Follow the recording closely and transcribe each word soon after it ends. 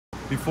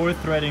Before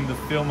threading the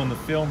film on the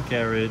film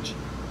carriage,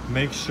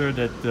 make sure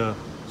that the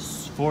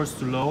force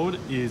to load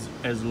is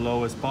as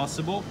low as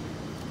possible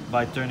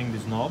by turning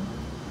this knob.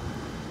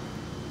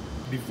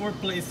 Before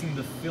placing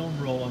the film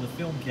roll on the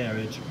film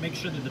carriage, make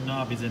sure that the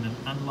knob is in an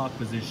unlocked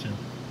position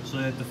so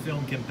that the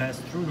film can pass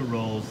through the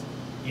rolls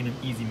in an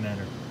easy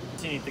manner.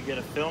 So you need to get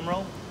a film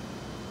roll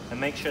and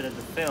make sure that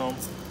the film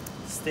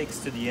sticks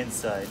to the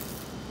inside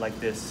like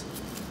this.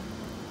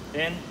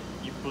 Then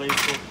you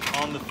place it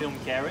on the film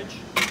carriage.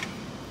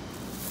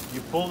 You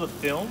pull the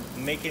film,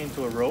 make it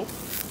into a rope,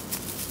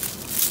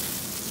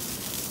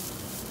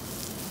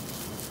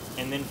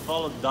 and then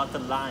follow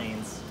dotted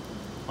lines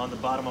on the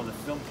bottom of the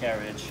film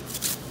carriage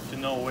to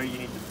know where you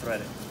need to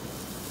thread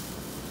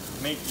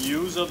it. Make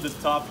use of the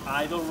top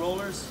idle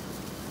rollers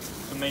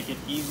to make it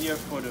easier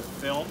for the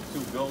film to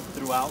go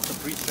throughout the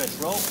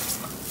pre-stretched roll.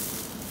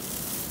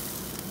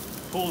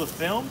 Pull the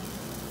film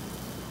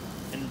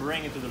and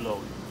bring it to the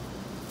load.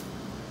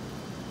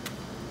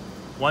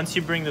 Once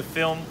you bring the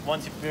film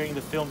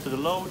to the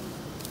load,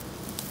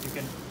 you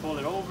can pull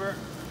it over,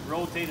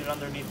 rotate it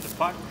underneath the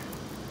puck,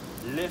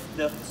 lift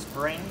the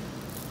spring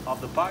of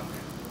the puck,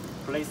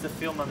 place the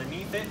film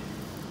underneath it,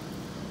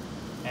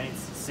 and it's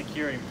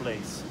secure in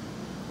place.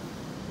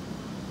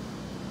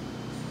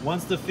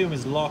 Once the film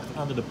is locked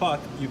under the puck,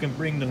 you can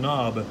bring the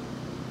knob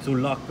to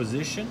lock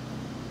position,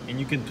 and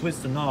you can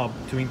twist the knob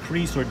to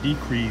increase or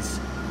decrease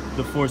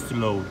the force to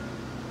load.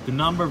 The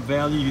number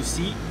value you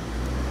see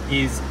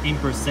is in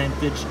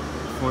percentage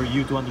for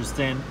you to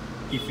understand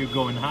if you're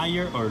going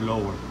higher or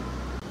lower.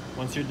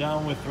 Once you're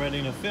done with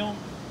threading the film,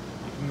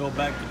 you can go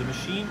back to the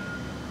machine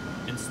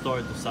and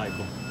start the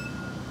cycle.